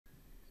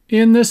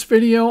In this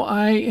video,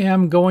 I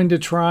am going to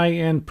try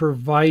and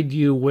provide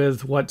you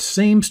with what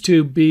seems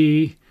to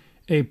be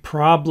a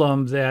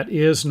problem that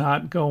is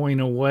not going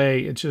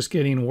away. It's just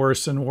getting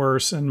worse and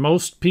worse. And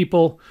most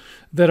people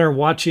that are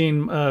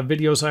watching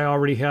videos I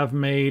already have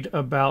made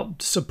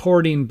about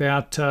supporting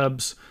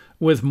bathtubs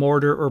with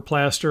mortar or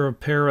plaster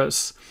of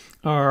Paris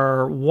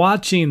are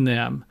watching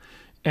them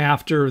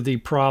after the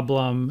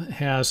problem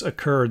has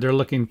occurred. They're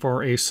looking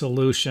for a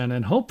solution.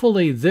 And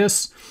hopefully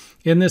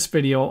in this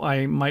video,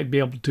 I might be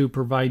able to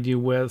provide you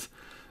with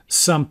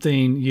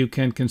something you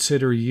can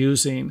consider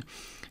using.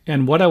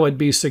 And what I would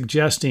be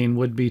suggesting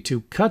would be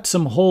to cut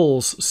some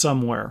holes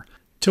somewhere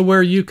to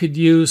where you could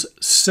use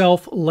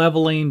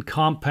self-leveling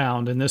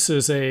compound. And this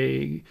is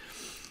a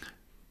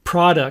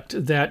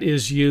product that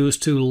is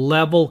used to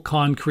level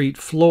concrete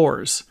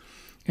floors.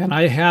 And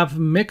I have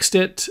mixed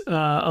it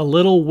a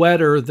little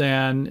wetter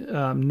than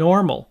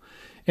normal.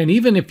 And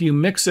even if you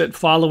mix it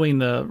following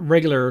the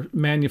regular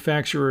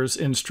manufacturer's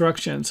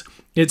instructions,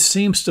 it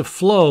seems to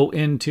flow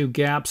into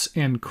gaps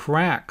and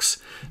cracks.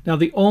 Now,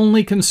 the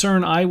only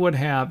concern I would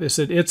have is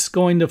that it's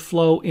going to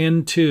flow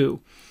into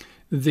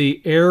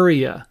the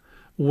area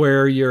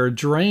where your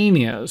drain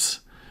is,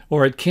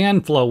 or it can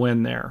flow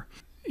in there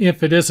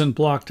if it isn't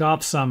blocked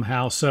off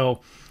somehow. So,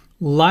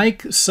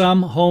 like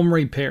some home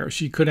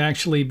repairs, you could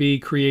actually be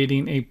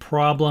creating a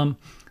problem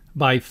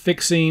by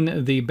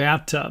fixing the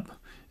bathtub.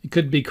 You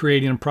could be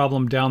creating a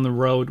problem down the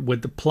road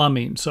with the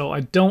plumbing. So I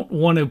don't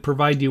want to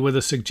provide you with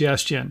a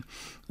suggestion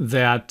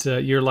that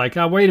you're like,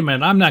 oh, wait a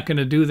minute, I'm not going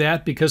to do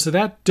that because of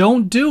that.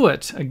 Don't do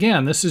it.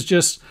 Again, this is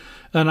just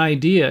an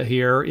idea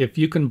here. If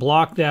you can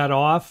block that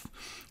off,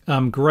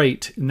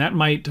 great. And that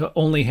might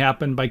only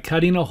happen by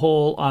cutting a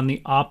hole on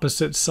the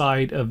opposite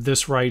side of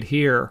this right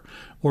here,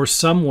 or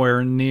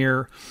somewhere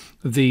near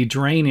the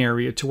drain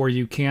area to where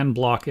you can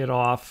block it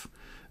off.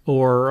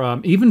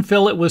 Or even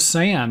fill it with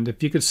sand.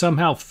 If you could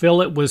somehow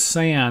fill it with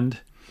sand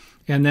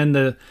and then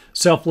the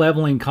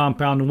self-leveling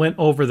compound went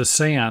over the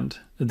sand,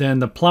 then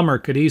the plumber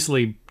could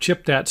easily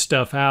chip that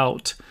stuff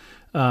out.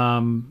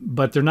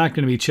 But they're not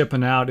going to be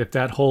chipping out if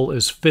that hole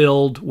is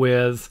filled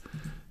with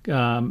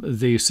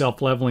the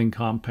self-leveling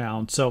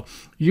compound. So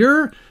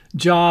your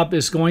job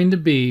is going to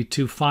be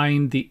to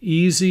find the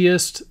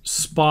easiest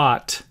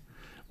spot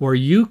where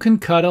you can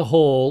cut a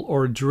hole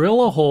or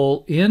drill a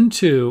hole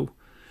into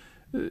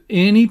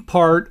any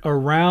part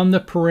around the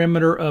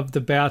perimeter of the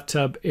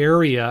bathtub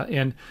area.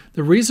 And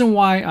the reason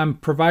why I'm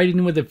providing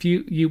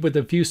you with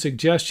a few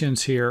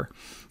suggestions here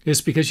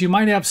is because you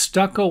might have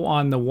stucco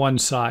on the one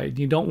side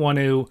you don't want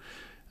to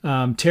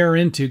tear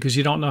into because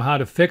you don't know how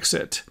to fix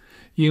it.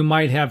 You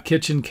might have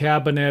kitchen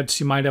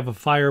cabinets, you might have a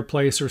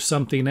fireplace or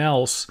something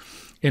else.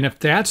 And if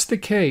that's the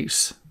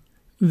case,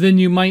 then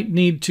you might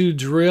need to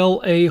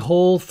drill a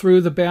hole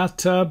through the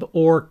bathtub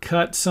or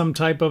cut some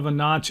type of a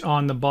notch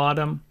on the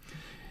bottom.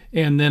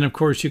 And then, of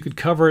course, you could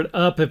cover it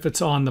up if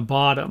it's on the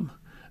bottom.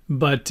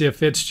 But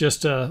if it's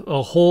just a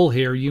hole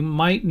here, you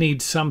might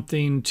need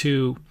something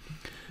to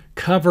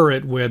cover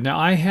it with. Now,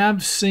 I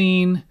have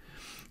seen,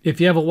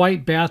 if you have a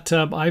white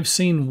bathtub, I've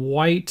seen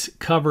white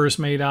covers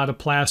made out of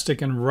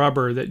plastic and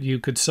rubber that you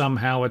could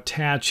somehow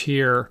attach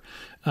here.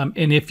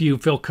 And if you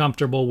feel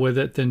comfortable with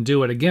it, then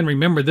do it. Again,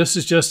 remember, this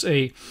is just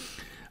a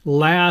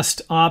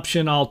last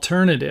option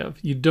alternative.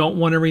 You don't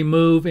want to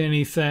remove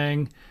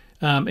anything.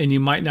 And you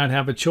might not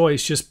have a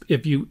choice. Just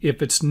if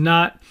it's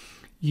not,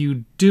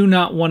 you do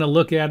not want to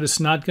look at it, it's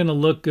not going to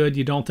look good,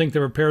 you don't think the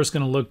repair is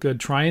going to look good,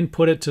 try and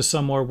put it to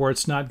somewhere where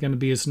it's not going to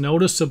be as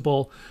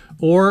noticeable,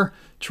 or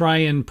try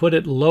and put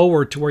it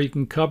lower to where you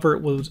can cover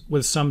it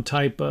with some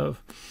type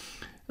of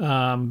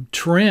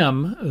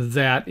trim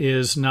that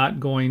is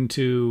not going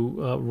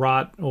to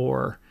rot,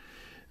 or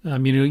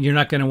you're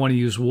not going to want to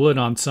use wood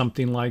on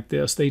something like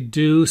this. They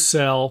do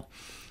sell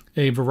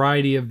a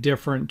variety of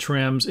different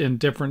trims in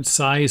different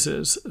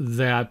sizes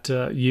that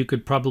you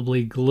could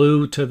probably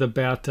glue to the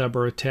bathtub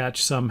or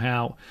attach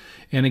somehow.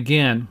 And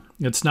again,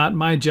 it's not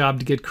my job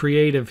to get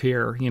creative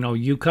here.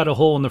 You cut a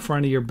hole in the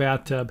front of your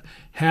bathtub.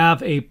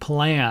 Have a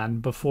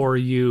plan before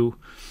you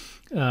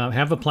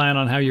have a plan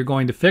on how you're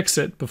going to fix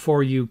it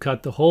before you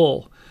cut the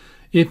hole.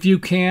 If you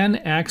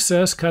can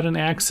cut an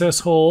access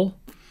hole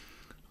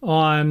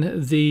on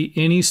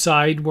any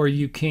side where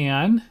you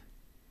can.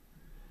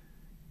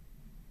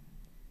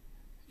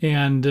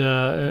 And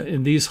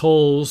these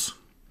holes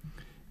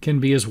can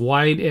be as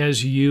wide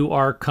as you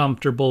are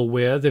comfortable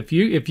with. If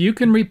you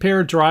can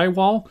repair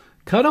drywall,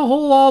 cut a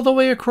hole all the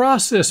way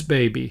across this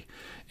baby,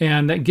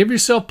 and give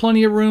yourself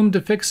plenty of room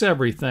to fix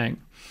everything.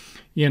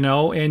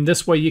 And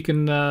this way you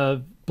can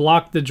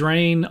block the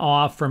drain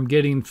off from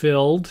getting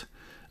filled.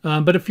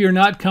 But if you're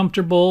not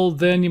comfortable,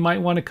 then you might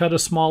want to cut a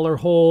smaller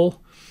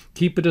hole.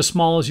 Keep it as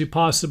small as you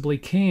possibly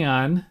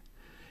can,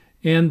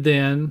 and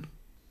then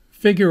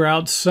figure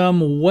out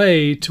some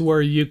way to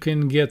where you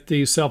can get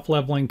the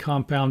self-leveling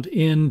compound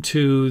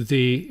into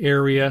the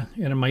area.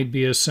 And it might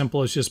be as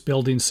simple as just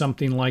building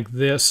something like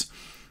this.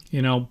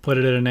 Put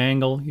it at an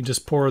angle. You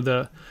just pour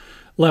the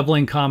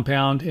leveling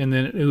compound and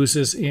then it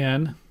oozes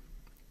in.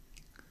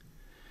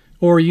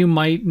 or you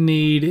might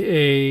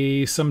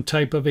need some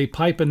type of a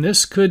pipe. And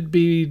this could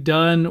be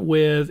done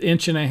with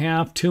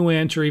 1.5,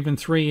 2-inch, or even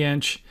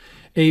 3-inch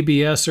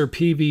ABS or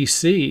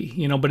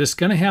PVC, but it's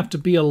going to have to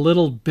be a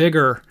little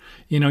bigger.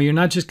 You're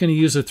not just going to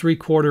use a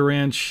 3/4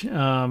 inch,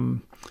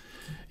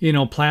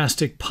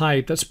 plastic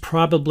pipe. That's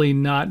probably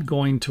not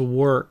going to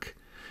work.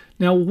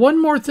 Now,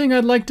 one more thing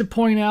I'd like to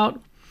point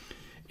out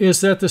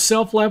is that the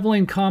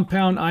self-leveling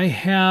compound, I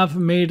have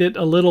made it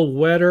a little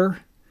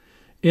wetter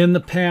in the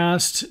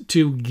past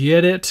to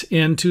get it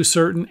into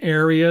certain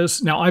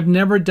areas. Now, I've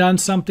never done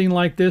something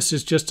like this.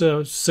 It's just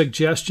a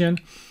suggestion,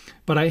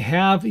 but I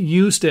have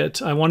used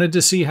it. I wanted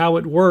to see how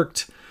it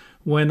worked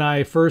when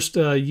I first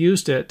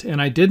used it,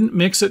 and I didn't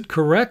mix it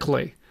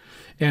correctly.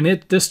 And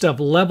this stuff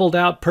leveled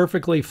out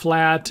perfectly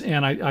flat,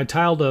 and I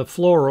tiled a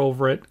floor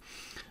over it.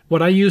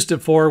 What I used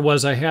it for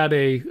was I had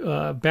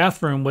a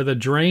bathroom with a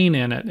drain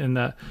in it, and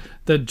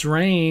the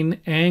drain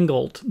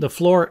angled. The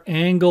floor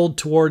angled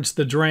towards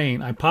the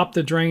drain. I popped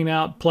the drain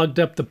out, plugged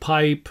up the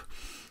pipe,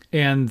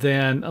 and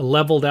then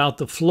leveled out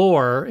the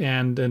floor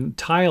and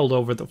tiled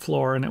over the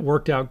floor, and it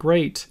worked out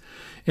great.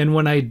 And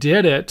when I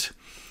did it,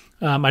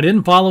 I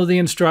didn't follow the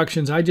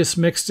instructions. I just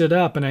mixed it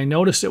up, and I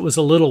noticed it was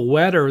a little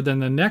wetter than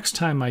the next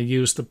time I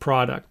used the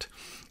product.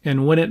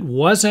 And when it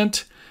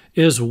wasn't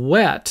as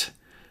wet,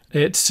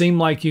 it seemed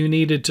like you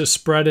needed to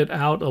spread it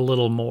out a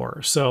little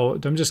more. So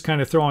I'm just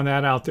kind of throwing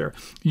that out there.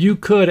 You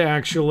could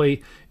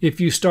actually,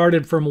 if you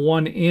started from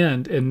one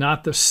end and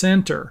not the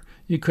center,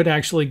 you could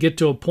actually get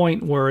to a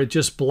point where it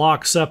just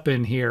blocks up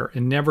in here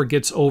and never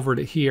gets over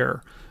to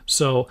here.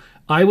 So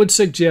I would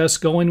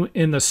suggest going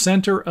in the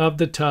center of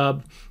the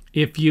tub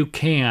if you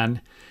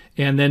can,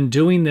 and then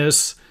doing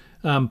this,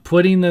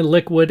 putting the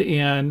liquid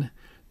in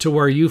to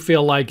where you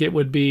feel like it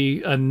would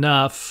be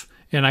enough.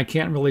 And I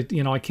can't really,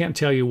 I can't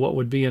tell you what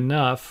would be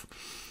enough,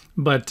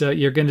 but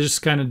you're going to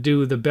just kind of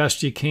do the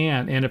best you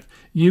can. And if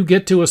you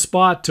get to a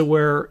spot to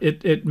where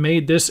it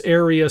made this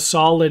area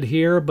solid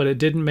here, but it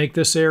didn't make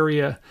this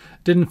area,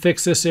 didn't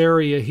fix this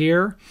area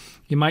here,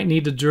 you might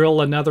need to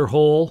drill another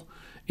hole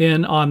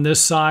in on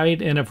this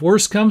side. And if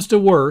worse comes to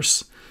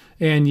worse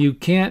and you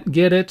can't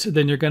get it,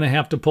 then you're going to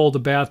have to pull the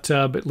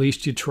bathtub. At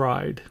least you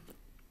tried.